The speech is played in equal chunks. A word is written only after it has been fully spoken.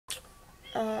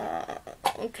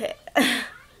Okay.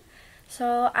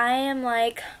 So I am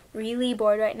like really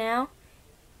bored right now.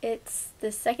 It's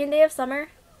the second day of summer.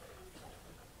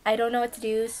 I don't know what to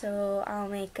do, so I'll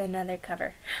make another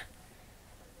cover.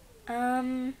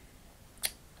 I'll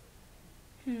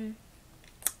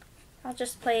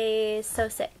just play So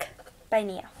Sick by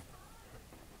Nia.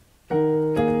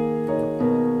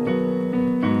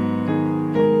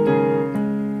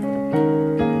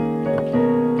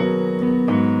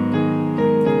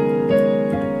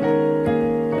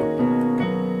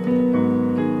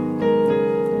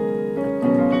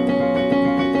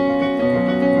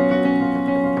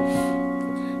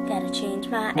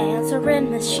 My answering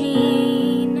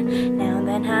machine now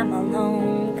that I'm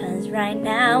alone, 'cause right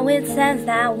now it says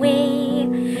that we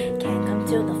can't come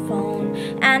to the phone.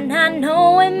 And I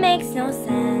know it makes no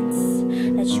sense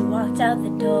that you walked out the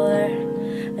door,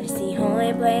 but it's the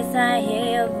only place I hear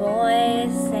your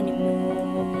voice anymore.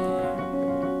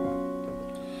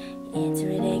 It's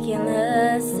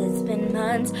ridiculous, it's been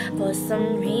months. For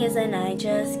some reason I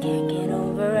just can't get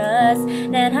over us,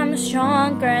 that I'm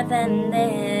stronger than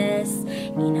this.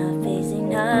 Enough is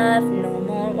enough, no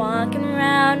more walking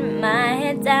around with my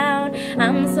head down.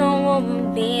 I'm so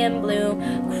over being blue,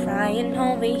 crying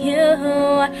over you.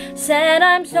 Said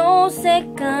I'm so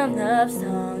sick of love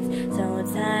songs, so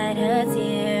tired of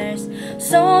tears,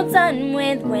 so done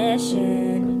with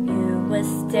wishing you were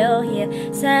still here.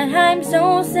 Said I'm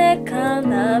so sick of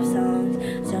love songs,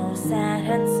 so sad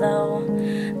and slow,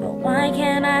 but why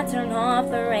can't I turn off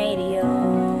the radio?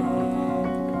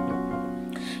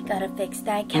 Gotta fix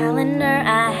that calendar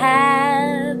I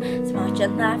have. It's March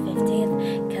July 15th,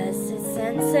 'cause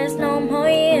since there's no more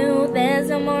you, there's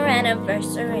no more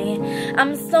anniversary.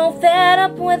 I'm so fed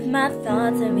up with my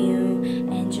thoughts of you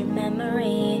and your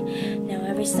memory. Now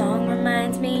every song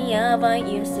reminds me of what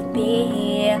used to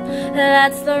be.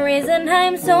 That's the reason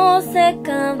I'm so sick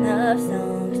of love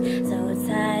songs, so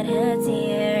tired of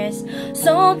tears,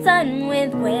 so done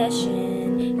with wishing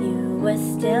was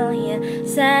still here.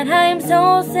 Said I'm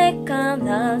so sick of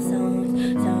love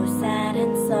songs, so sad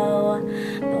and slow,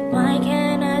 but why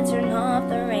can't I turn off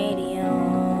the radio?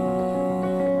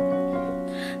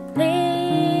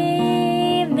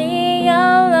 Leave me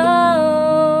alone.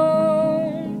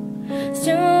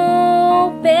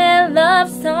 Stupid love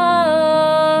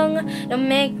song, don't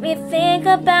make me think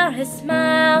about his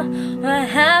smile or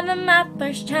having my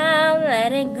first child.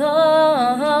 Let it go.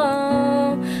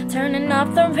 Turning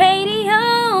off the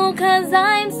radio, 'cause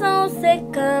I'm so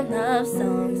sick of love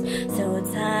songs, so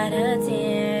tired of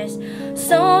tears,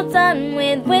 so done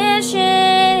with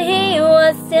wishing he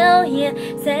was still here.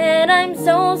 Said I'm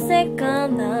so sick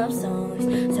of love songs,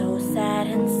 so sad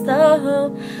and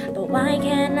slow, but why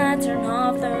can't I turn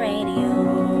off the radio?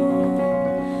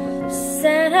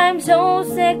 Said I'm so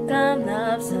sick of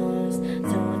love songs,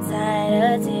 so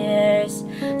tired of tears,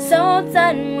 so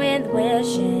done with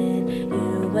wishing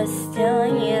you was still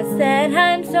here. Said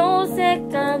I'm so sick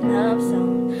of love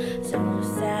songs, so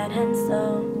sad and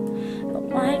slow, but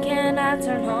why can't I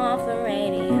turn off the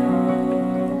radio?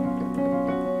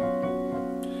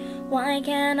 Why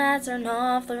can't I turn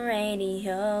off the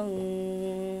radio?